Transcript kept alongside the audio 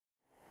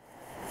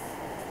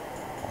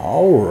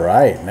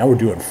Alright, now we're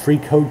doing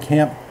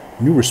freeCodeCamp,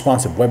 new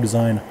responsive web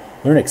design,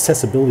 learn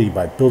accessibility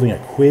by building a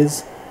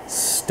quiz,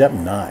 step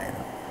 9.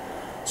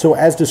 So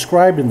as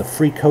described in the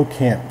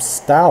freeCodeCamp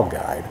style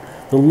guide,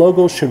 the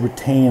logo should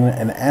retain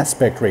an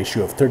aspect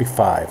ratio of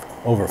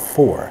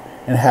 35/4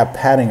 and have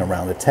padding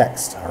around the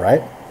text,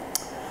 alright?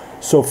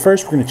 So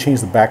first we're going to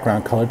change the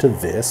background color to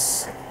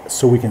this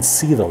so we can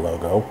see the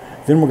logo.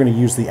 Then we're going to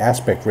use the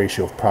aspect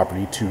ratio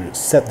property to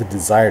set the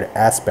desired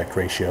aspect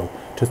ratio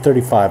to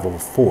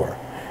 35/4.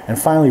 And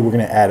finally, we're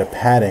going to add a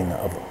padding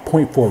of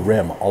 0.4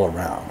 rem all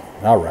around.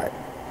 All right.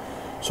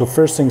 So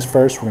first things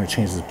first, we're going to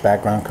change this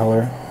background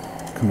color.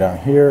 Come down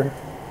here,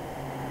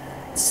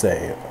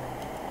 say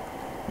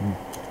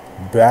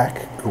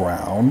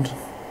background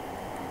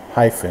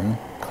hyphen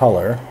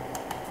color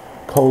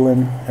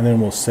colon, and then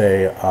we'll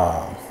say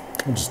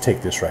we'll just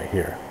take this right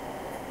here,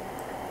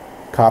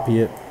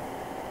 copy it,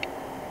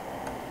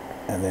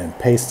 and then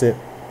paste it.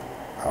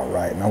 All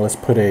right. Now let's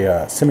put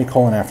a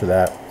semicolon after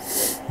that.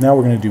 Now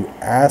we're going to do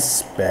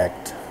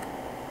aspect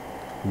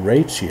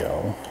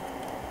ratio,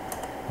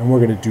 and we're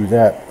going to do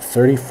that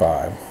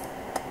 35/4.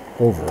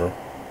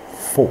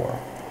 All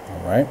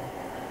right.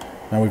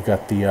 Now we've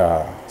got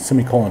the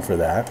semicolon for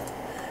that,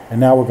 and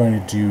now we're going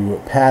to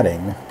do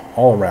padding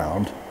all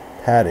around,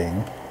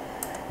 padding,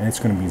 and it's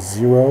going to be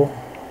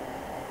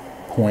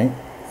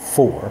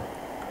 0.4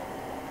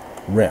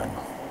 rem.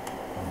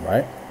 All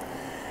right.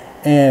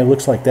 And it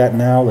looks like that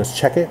now. Let's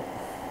check it.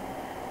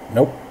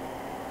 Nope.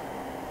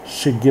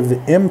 Should give the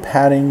M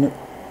padding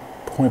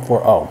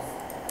 0.4. Oh,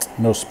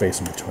 no space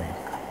in between.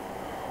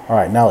 All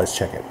right, now let's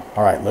check it.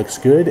 All right, looks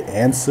good,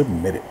 and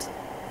submit it.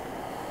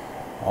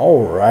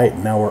 All right,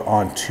 now we're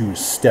on to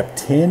step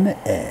 10,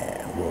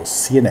 and we'll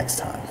see you next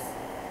time.